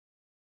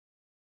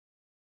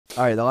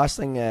All right, the last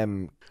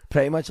thing,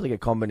 pretty much like a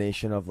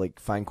combination of like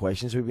fan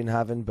questions we've been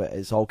having, but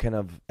it's all kind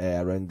of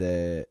around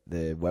the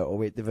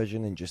welterweight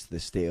division and just the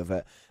state of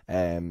it.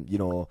 You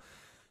know,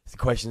 the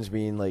questions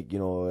being like, you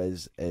know,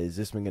 is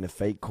this man going to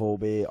fight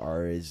Colby,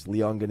 or is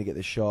Leon going to get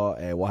the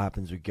shot? What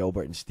happens with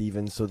Gilbert and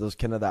Stevens? So there's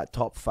kind of that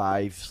top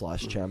five /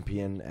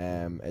 champion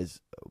is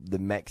the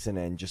mix, and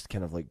then just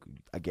kind of like,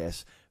 I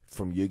guess,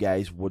 from you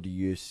guys, what do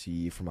you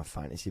see from a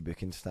fantasy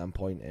booking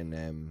standpoint,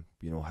 and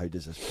you know, how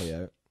does this play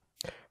out?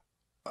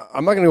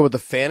 I'm not going to go with the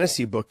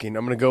fantasy booking.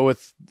 I'm going to go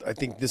with, I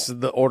think this is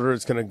the order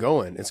it's going to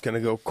go in. It's going to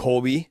go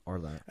Colby. Or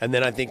that. And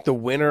then I think the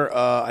winner,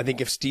 I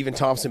think if Stephen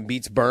Thompson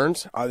beats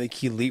Burns, I think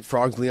he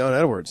leapfrogs Leon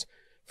Edwards.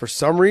 For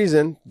some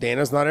reason,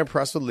 Dana's not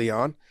impressed with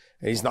Leon,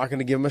 and he's not going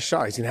to give him a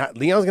shot. Leon's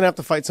going to have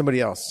to fight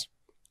somebody else,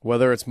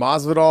 whether it's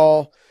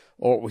Masvidal,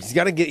 or he's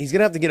going to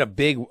have to get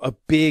a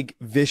big,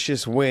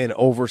 vicious win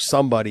over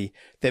somebody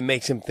that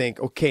makes him think,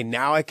 okay,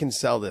 now I can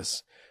sell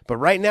this. But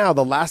right now,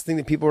 the last thing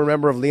that people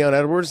remember of Leon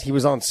Edwards, he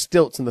was on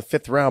stilts in the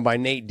 5th round by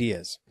Nate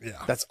Diaz.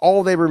 Yeah. That's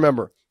all they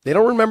remember. They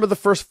don't remember the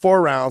first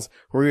 4 rounds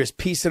where he was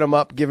piecing him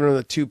up, giving him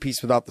the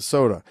 2-piece without the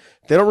soda.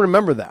 They don't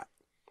remember that.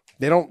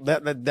 They don't,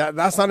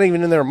 that's not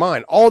even in their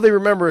mind. All they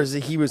remember is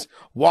that he was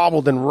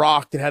wobbled and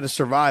rocked and had to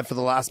survive for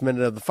the last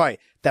minute of the fight.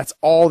 That's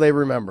all they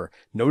remember.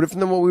 No different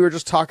than what we were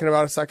just talking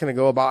about a second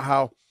ago about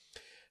how,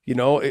 you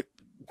know,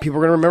 people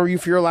are going to remember you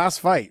for your last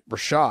fight,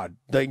 Rashad,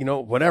 you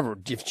know, whatever.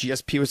 If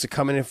GSP was to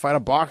come in and fight a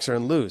boxer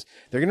and lose,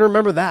 they're going to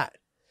remember that.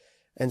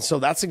 And so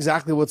that's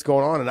exactly what's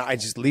going on.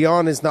 And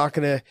Leon is not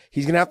going to,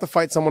 he's going to have to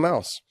fight someone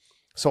else.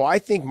 So I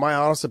think my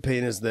honest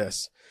opinion is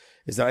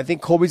that I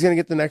think Colby's going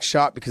to get the next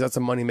shot because that's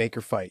a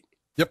moneymaker fight.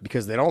 Yep.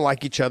 Because they don't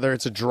like each other.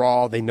 It's a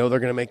draw. They know they're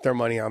going to make their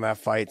money on that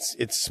fight.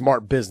 It's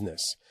smart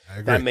business. I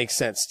agree. That makes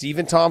sense.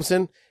 Stephen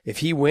Thompson, if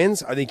he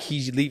wins, I think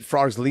he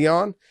leapfrogs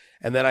Leon.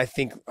 And then I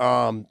think,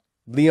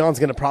 Leon's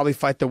going to probably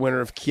fight the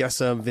winner of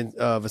Chiesa and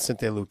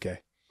Vicente Luque.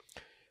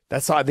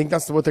 I think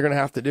that's what they're going to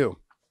have to do.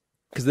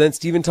 Because then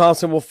Stephen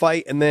Thompson will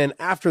fight, and then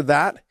after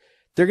that,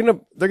 they're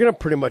gonna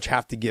pretty much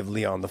have to give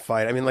Leon the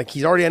fight. I mean, like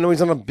I know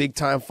he's on a big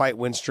time fight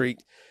win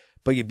streak,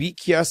 but you beat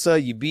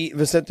Chiesa, you beat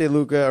Vicente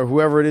Luque, or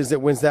whoever it is that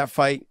wins that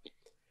fight.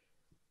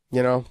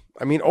 You know,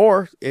 I mean,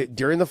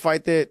 during the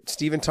fight that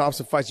Stephen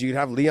Thompson fights, you could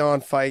have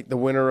Leon fight the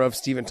winner of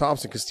Stephen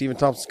Thompson, because Stephen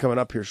Thompson's coming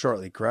up here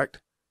shortly, correct?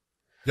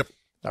 Yep.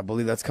 I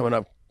believe that's coming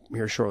up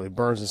here shortly,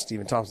 Burns and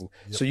Stephen Thompson.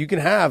 Yep. So you can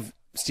have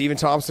Stephen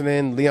Thompson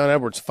and Leon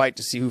Edwards fight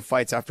to see who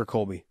fights after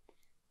Colby.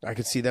 I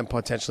could see them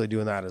potentially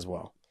doing that as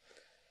well.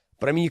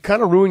 But I mean, you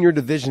kind of ruin your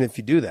division if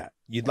you do that.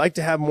 You'd like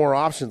to have more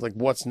options, like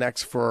what's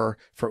next for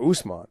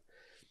Usman.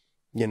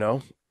 You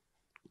know,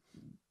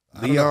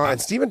 Leon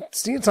and Stephen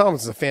Thompson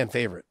is a fan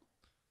favorite.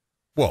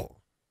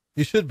 Well,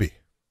 he should be.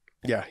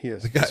 Yeah, he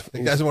is. The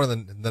guy's one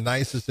of the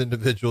nicest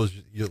individuals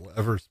you'll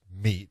ever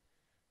meet.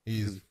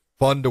 He's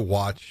fun to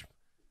watch.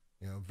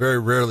 You know, very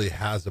rarely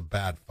has a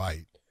bad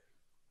fight.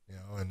 You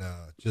know, and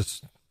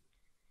just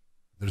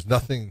there's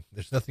nothing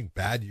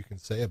bad you can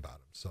say about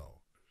him. So,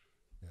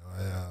 you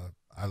know,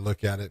 I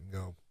look at it and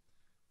go,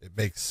 it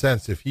makes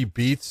sense. If he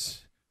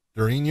beats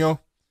Durinho,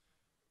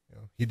 you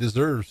know, he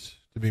deserves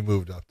to be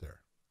moved up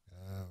there.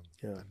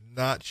 I'm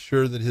not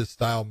sure that his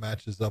style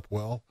matches up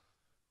well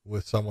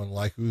with someone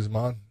like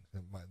Usman.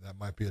 That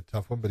might be a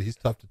tough one, but he's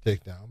tough to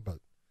take down. But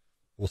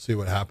we'll see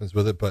what happens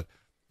with it. But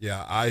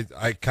yeah,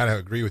 I kind of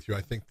agree with you.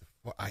 I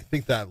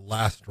think that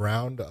last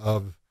round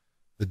of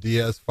the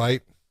Diaz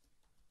fight,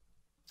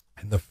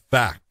 and the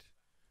fact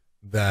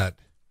that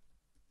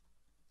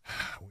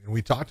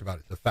we talked about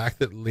it, the fact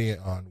that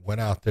Leon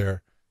went out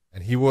there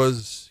and he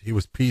was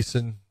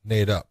piecing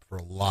Nate up for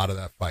a lot of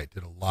that fight,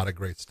 did a lot of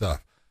great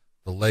stuff,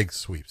 the leg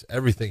sweeps,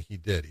 everything he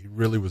did, he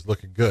really was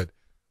looking good,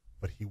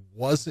 but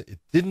it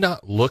did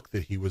not look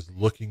that he was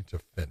looking to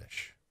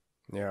finish.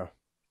 Yeah.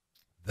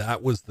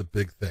 That was the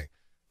big thing.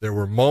 There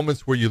were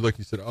moments where you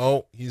said,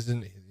 oh,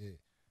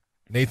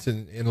 Nate's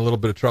in a little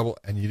bit of trouble,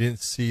 and you didn't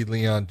see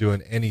Leon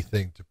doing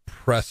anything to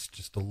press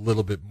just a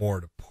little bit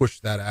more, to push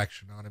that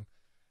action on him.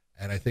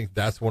 And I think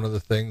that's one of the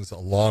things,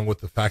 along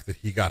with the fact that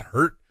he got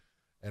hurt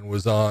and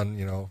was on,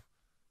 you know,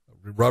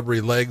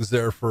 rubbery legs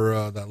there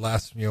for that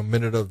last, you know,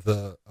 minute of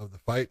the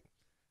fight.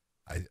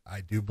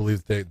 I do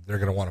believe they're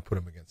going to want to put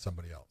him against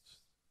somebody else.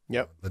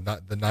 Yep. The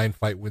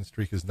 9-fight win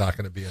streak is not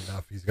going to be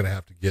enough. He's going to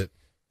have to get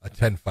a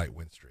 10-fight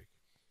win streak.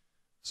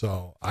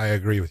 So I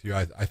agree with you.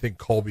 I think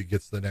Colby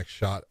gets the next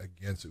shot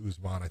against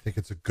Usman. I think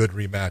it's a good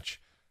rematch.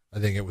 I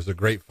think it was a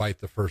great fight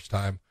the first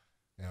time.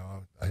 You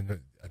know,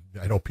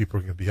 I know people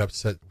are going to be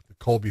upset with the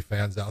Colby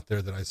fans out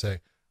there that I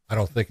say I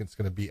don't think it's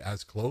going to be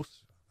as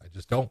close. I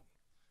just don't.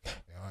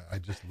 You know, I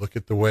just look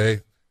at the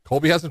way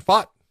Colby hasn't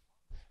fought.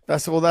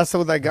 That's what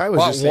that guy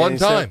was just saying. One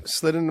time.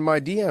 Slid into my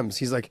DMs.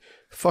 He's like,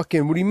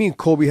 fucking, what do you mean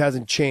Colby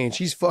hasn't changed?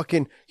 He's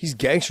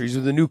gangster. He's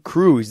with the new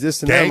crew. He's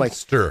this and that.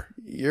 Gangster.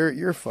 I'm like,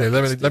 you're fucking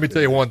hey, let me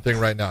tell you one thing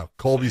right now.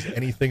 Colby's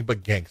anything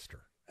but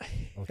gangster.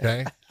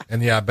 Okay?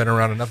 And yeah, I've been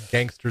around enough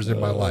gangsters in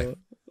my life.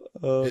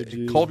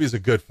 Colby's a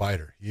good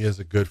fighter. He is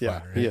a good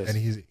fighter. He is.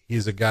 And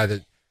he's a guy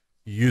that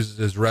He uses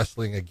his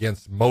wrestling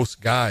against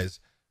most guys.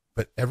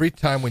 But every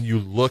time when you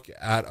look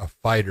at a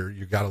fighter,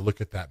 you got to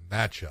look at that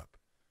matchup.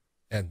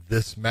 And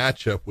this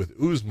matchup with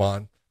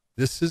Usman,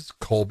 this is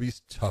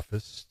Colby's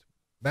toughest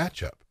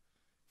matchup.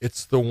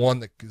 It's the one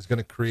that is going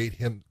to create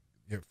him,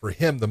 for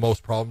him, the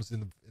most problems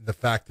in the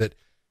fact that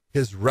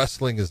his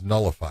wrestling is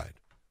nullified.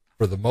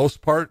 For the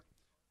most part,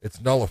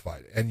 it's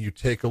nullified. And you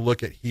take a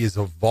look at, he is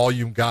a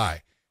volume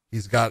guy.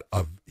 He's got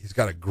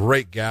a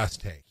great gas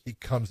tank. He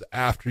comes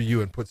after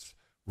you and puts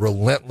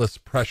relentless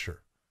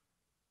pressure.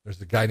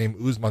 There's a guy named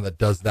Usman that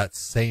does that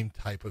same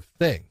type of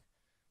thing.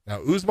 Now,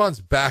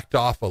 Usman's backed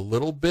off a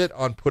little bit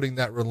on putting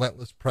that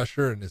relentless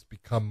pressure and has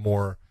become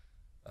more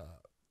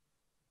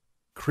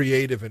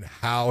creative in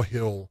how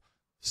he'll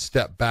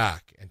step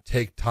back and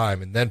take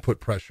time and then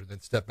put pressure, then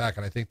step back.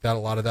 And I think that a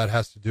lot of that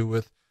has to do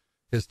with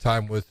his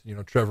time with,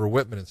 Trevor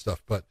Whitman and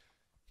stuff. But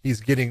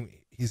he's getting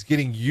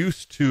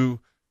used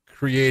to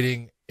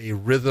creating a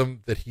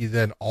rhythm that he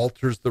then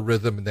alters the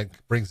rhythm and then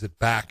brings it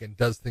back and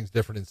does things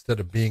different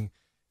instead of being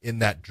in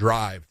that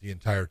drive the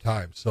entire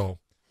time. So,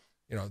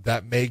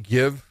 that may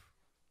give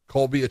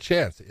Colby a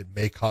chance. It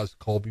may cause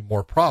Colby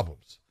more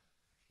problems,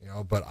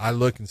 but I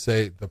look and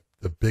say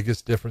the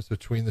biggest difference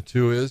between the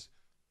two is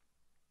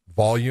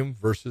volume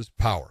versus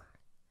power.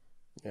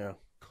 Yeah.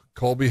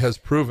 Colby has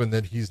proven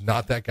that he's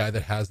not that guy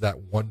that has that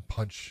one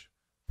punch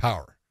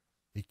power.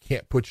 He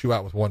can't put you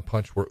out with one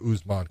punch where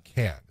Usman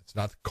can. It's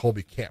not that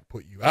Colby can't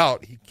put you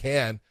out. He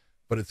can,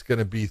 but it's going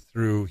to be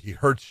through, he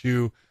hurts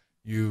you.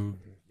 You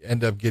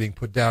end up getting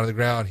put down on the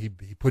ground. He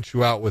puts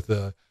you out with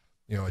a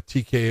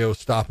TKO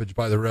stoppage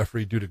by the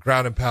referee due to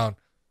ground and pound,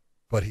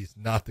 but he's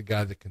not the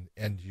guy that can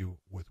end you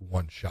with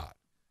one shot.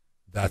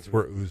 That's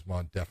where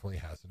Usman definitely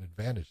has an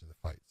advantage in the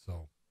fight.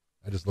 So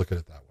I just look at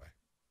it that way.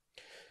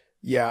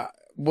 Yeah.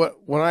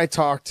 When I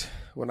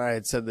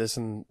had said this,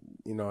 and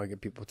I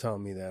get people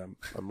telling me that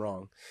I'm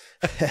wrong.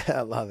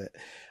 I love it.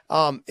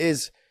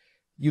 Is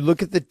you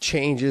look at the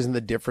changes and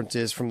the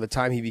differences from the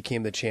time he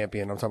became the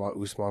champion. I'm talking about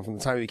Usman, from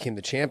the time he became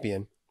the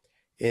champion,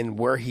 in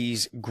where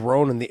he's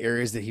grown in the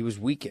areas that he was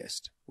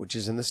weakest, which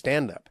is in the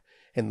stand-up,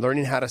 and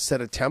learning how to set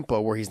a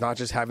tempo where he's not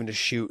just having to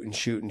shoot and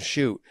shoot and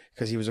shoot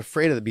because he was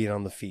afraid of being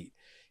on the feet.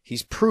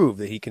 He's proved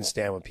that he can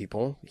stand with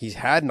people. He's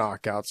had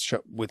knockouts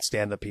with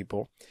stand-up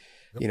people,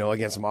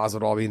 against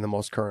Masvidal being the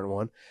most current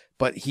one.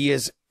 But he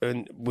is,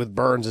 and with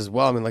Burns as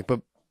well.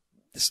 But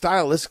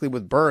stylistically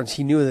with Burns,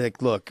 he knew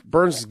that, look,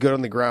 Burns is good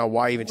on the ground.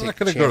 Why even take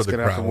the chance? Going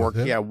to have to work.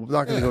 Yeah, we're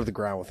not going to go to the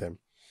ground with him.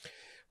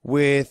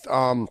 With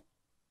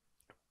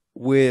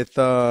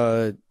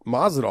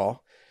Masvidal,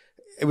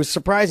 it was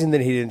surprising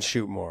that he didn't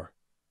shoot more,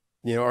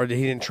 or that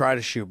he didn't try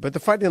to shoot. But the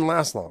fight didn't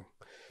last long.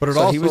 But it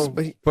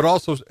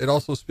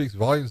also speaks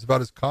volumes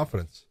about his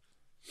confidence.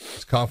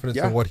 His confidence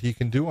in what he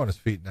can do on his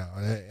feet now.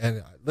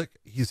 And look,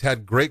 he's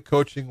had great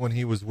coaching when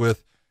he was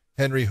with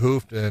Henry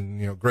Hooft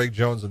and Greg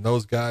Jones and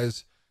those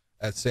guys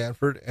at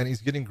Sanford, and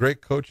he's getting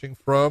great coaching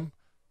from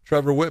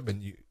Trevor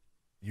Whitman.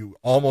 You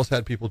almost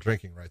had people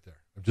drinking right there.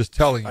 I'm just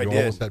telling you,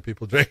 almost had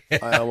people drinking.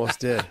 I almost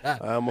did.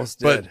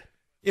 But,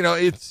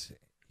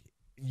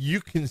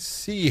 you can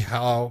see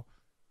how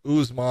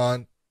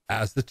Usman,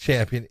 as the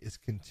champion, is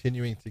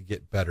continuing to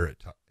get better at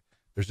times.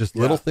 There's just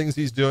little things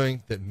he's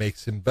doing that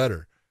makes him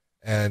better.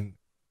 And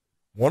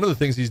one of the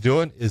things he's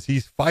doing is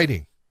he's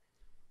fighting.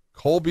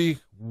 Colby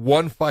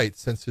won fight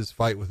since his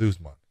fight with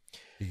Usman.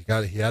 He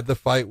had the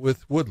fight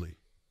with Woodley.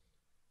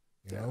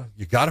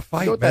 You got to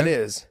fight. You know what that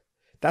is?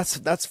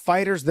 That's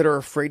fighters that are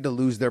afraid to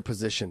lose their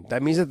position.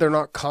 That means that they're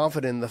not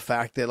confident in the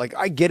fact that,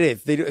 I get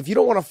it. If you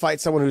don't want to fight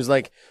someone who's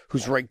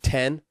ranked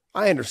 10,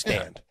 I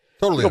understand.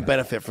 Yeah, totally. You don't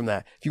benefit from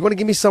that. If you want to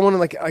give me someone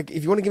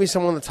if you want to give me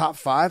someone in the top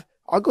 5,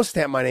 I'll go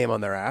stamp my name on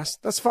their ass.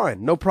 That's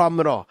fine. No problem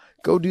at all.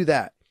 Go do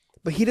that.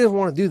 But he doesn't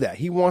want to do that.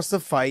 He wants to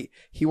fight.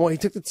 He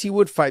took the T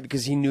Wood fight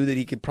because he knew that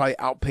he could probably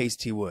outpace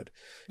T Wood.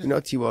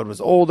 T Wood was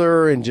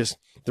older and just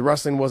the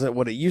wrestling wasn't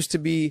what it used to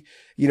be,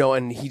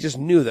 and he just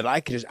knew that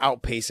I could just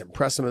outpace him,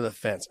 press him to the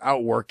fence,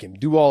 outwork him,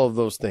 do all of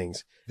those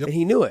things. Yep. And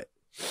he knew it.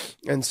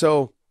 And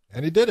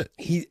he did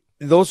it.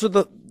 Those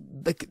are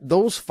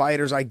those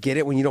fighters. I get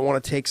it when you don't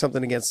want to take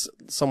something against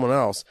someone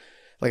else,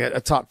 like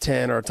a top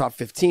 10 or a top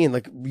 15,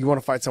 you want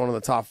to fight someone in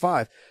the top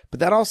 5, but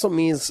that also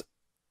means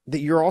that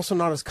you're also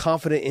not as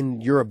confident in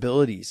your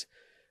abilities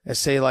as,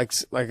 say, like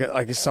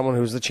someone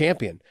who's the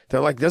champion. They're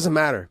like, doesn't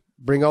matter.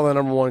 Bring all the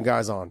number 1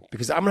 guys on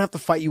because I'm going to have to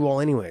fight you all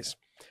anyways.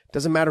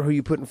 Doesn't matter who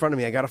you put in front of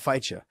me. I got to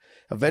fight you.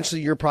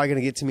 Eventually, you're probably going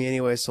to get to me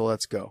anyway, so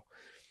let's go.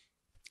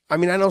 I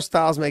know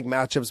styles make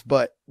matchups,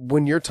 but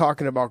when you're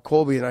talking about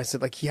Colby, and I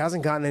said, he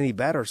hasn't gotten any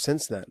better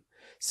since then,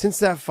 since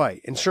that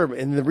fight. And sure,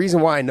 and the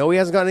reason why I know he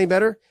hasn't gotten any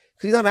better,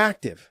 because he's not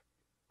active.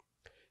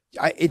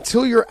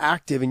 Until you're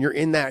active and you're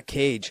in that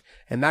cage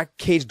and that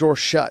cage door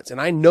shuts,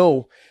 and I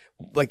know,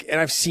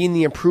 and I've seen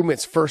the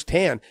improvements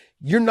firsthand,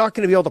 you're not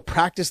going to be able to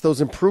practice those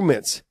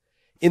improvements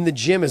in the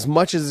gym as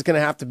much as it's going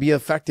to have to be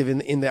effective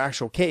in the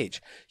actual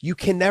cage. You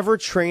can never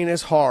train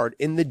as hard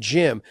in the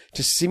gym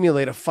to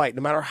simulate a fight,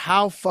 no matter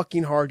how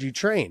fucking hard you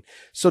train.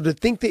 So to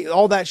think that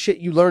all that shit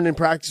you learned in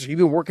practice, or you've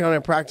been working on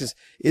in practice,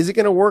 is it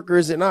going to work or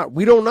is it not?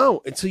 We don't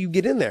know until you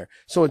get in there.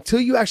 So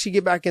until you actually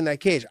get back in that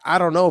cage, I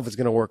don't know if it's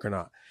going to work or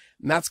not.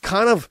 And that's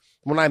kind of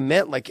when I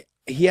meant like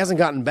he hasn't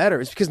gotten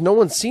better. It's because no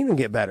one's seen him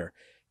get better.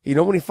 You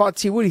know, when he fought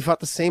T. Wood, he fought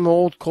the same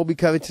old Colby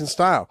Covington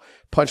style.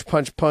 Punch,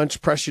 punch, punch,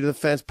 press you to the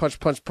fence, punch,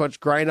 punch, punch,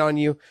 grind on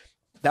you.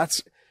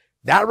 That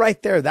right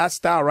there, that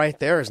style right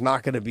there is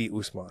not going to beat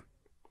Usman.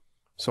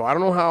 So I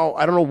don't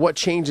know what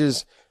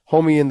changes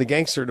homie in the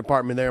gangster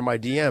department there in my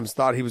DMs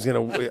thought he was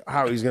going to,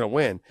 how he was going to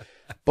win.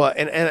 But,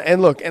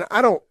 and look, and I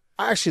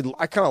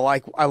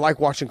like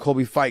watching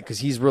Colby fight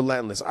because he's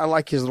relentless. I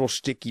like his little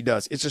shtick he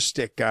does. It's a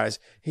stick, guys.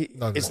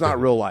 It's not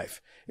real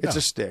life. It's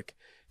a stick.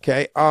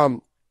 Okay.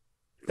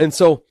 And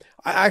so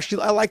I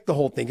like the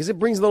whole thing because it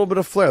brings a little bit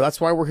of flair. That's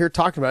why we're here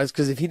talking about it,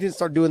 because if he didn't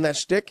start doing that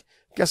shtick,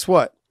 guess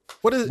what?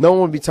 What is it? No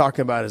one would be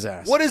talking about his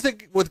ass. What is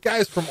it with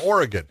guys from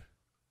Oregon?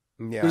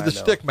 Yeah, They're the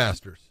stick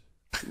masters.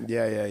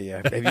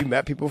 Yeah. Have you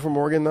met people from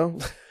Oregon though?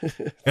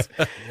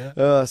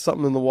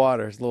 Something in the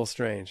water. It's a little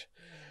strange.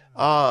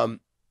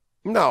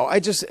 No,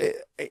 he's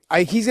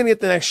going to get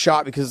the next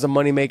shot because it's a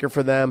moneymaker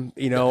for them,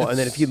 you know, and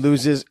then if he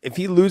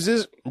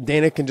loses,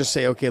 Dana can just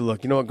say, okay,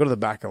 look, you know what, go to the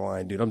back of the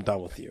line, dude. I'm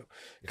done with you.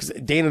 Because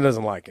Dana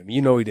doesn't like him.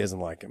 You know, he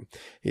doesn't like him.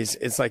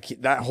 It's like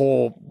that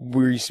whole,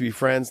 we used to be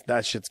friends,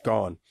 that shit's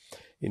gone.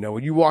 You know,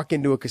 when you walk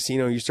into a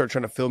casino and you start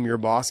trying to film your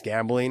boss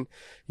gambling,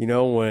 you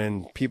know,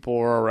 when people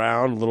are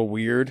around, a little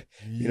weird,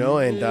 you know,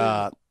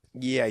 and,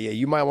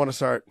 you might want to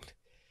start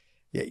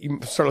looking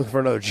for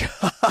another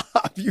job.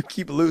 You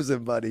keep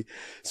losing, buddy.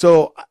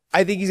 So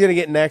I think he's going to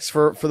get next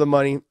for the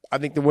money. I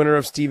think the winner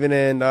of Steven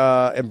and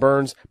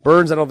Burns,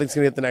 I don't think is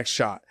going to get the next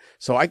shot.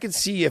 So I could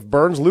see if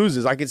Burns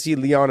loses, I could see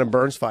Leon and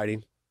Burns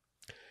fighting.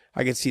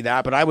 I could see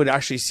that, but I would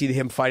actually see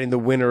him fighting the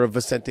winner of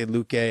Vicente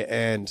Luque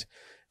and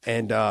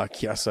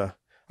Chiesa.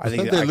 I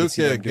think Vicente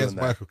Luque against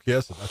Michael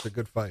Chiesa. That's a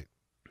good fight.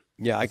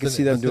 Yeah, I can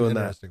see them doing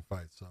that. Interesting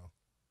fight. So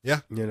yeah,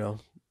 you know,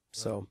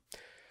 so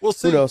we'll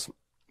see. Who knows?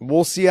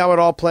 We'll see how it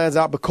all plans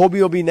out. But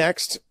Colby will be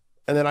next.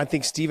 And then I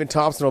think Stephen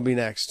Thompson will be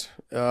next,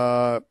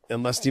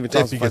 unless Stephen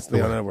Thompson fights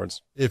Leon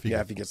Edwards. If he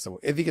gets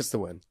the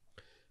win.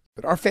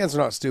 But our fans are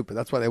not stupid.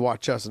 That's why they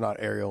watch us and not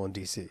Ariel and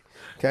DC.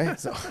 Okay,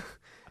 so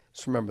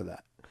just remember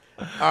that.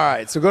 All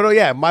right, so go to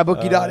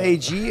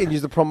mybookie.ag and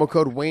use the promo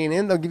code weighing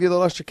in. They'll give you a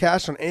little extra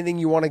cash on anything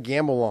you want to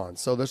gamble on.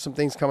 So there's some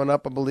things coming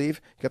up, I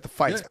believe. You got the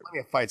fights, plenty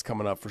of fights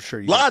coming up for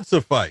sure. Lots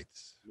of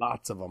fights,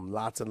 lots of them,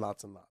 lots and lots and lots.